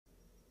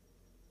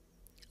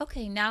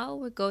Okay, now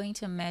we're going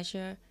to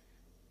measure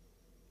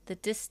the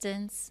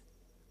distance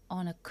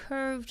on a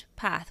curved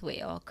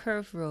pathway or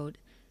curved road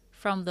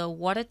from the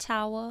water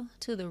tower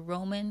to the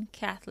Roman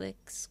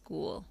Catholic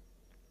school.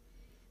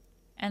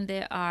 And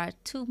there are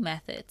two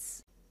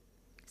methods.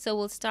 So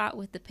we'll start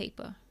with the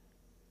paper.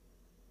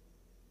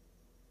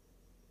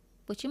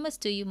 What you must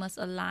do, you must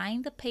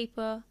align the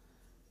paper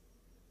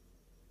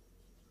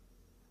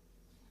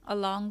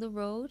along the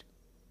road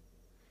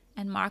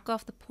and mark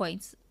off the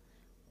points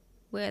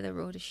where the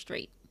road is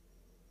straight.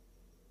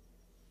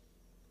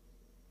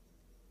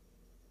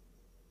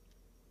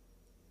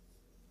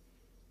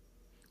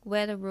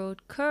 Where the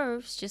road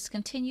curves, just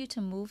continue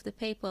to move the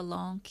paper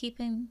along,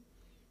 keeping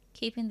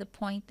the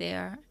point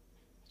there.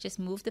 Just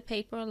move the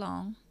paper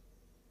along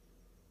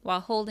while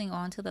holding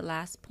on to the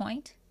last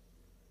point.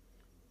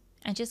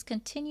 And just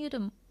continue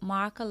to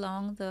mark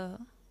along the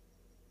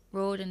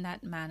road in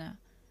that manner.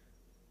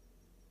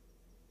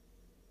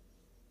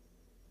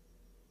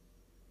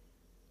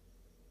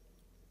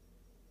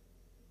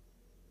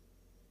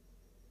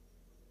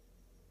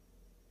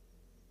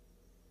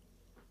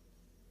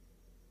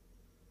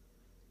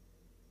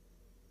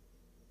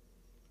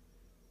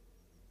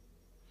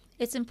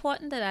 It's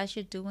important that as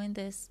you're doing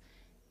this,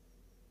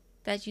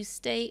 that you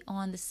stay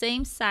on the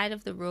same side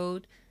of the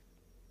road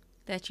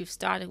that you've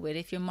started with.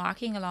 If you're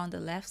marking along the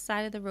left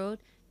side of the road,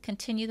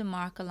 continue to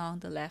mark along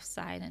the left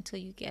side until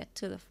you get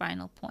to the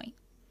final point.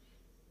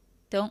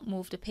 Don't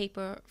move the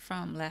paper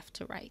from left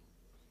to right.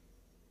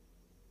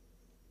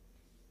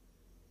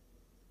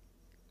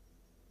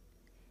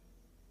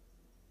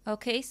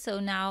 Okay,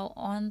 so now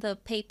on the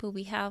paper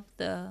we have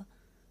the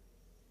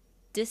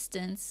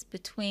distance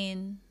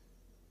between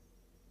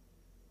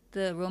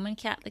the Roman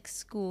Catholic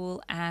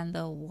school and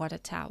the water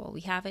tower.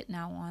 We have it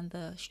now on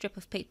the strip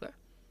of paper.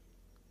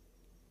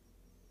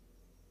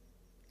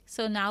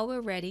 So now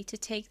we're ready to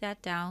take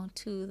that down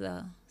to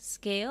the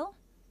scale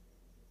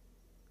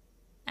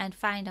and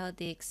find out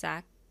the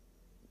exact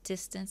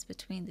distance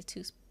between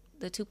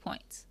the two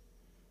points.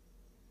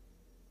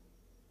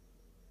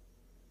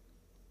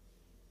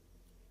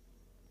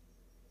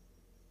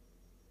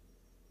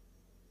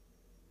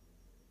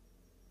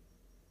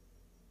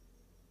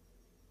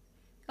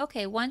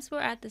 Okay, once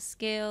we're at the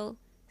scale,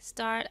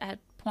 start at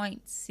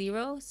point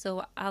 0.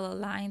 So I'll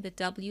align the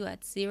W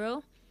at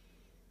 0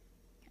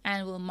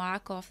 and we'll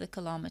mark off the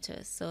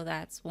kilometers. So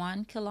that's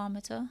 1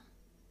 kilometer,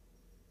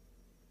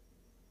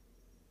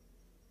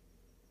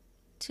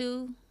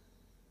 2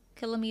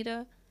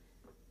 kilometer,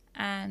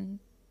 and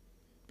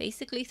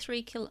basically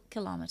 3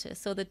 kilometers.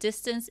 So the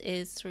distance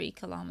is 3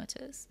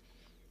 kilometers.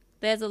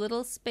 There's a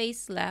little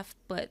space left,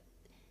 but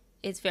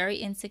it's very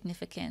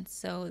insignificant.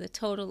 So the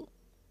total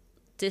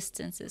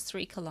distance is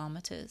 3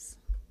 kilometers.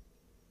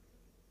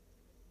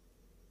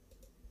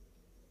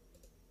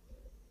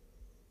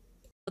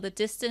 So the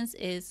distance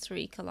is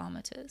 3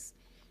 kilometers.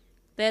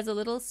 There's a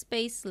little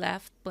space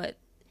left, but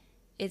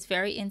it's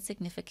very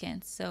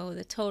insignificant. So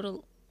the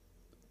total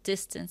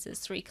distance is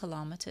 3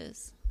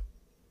 kilometers.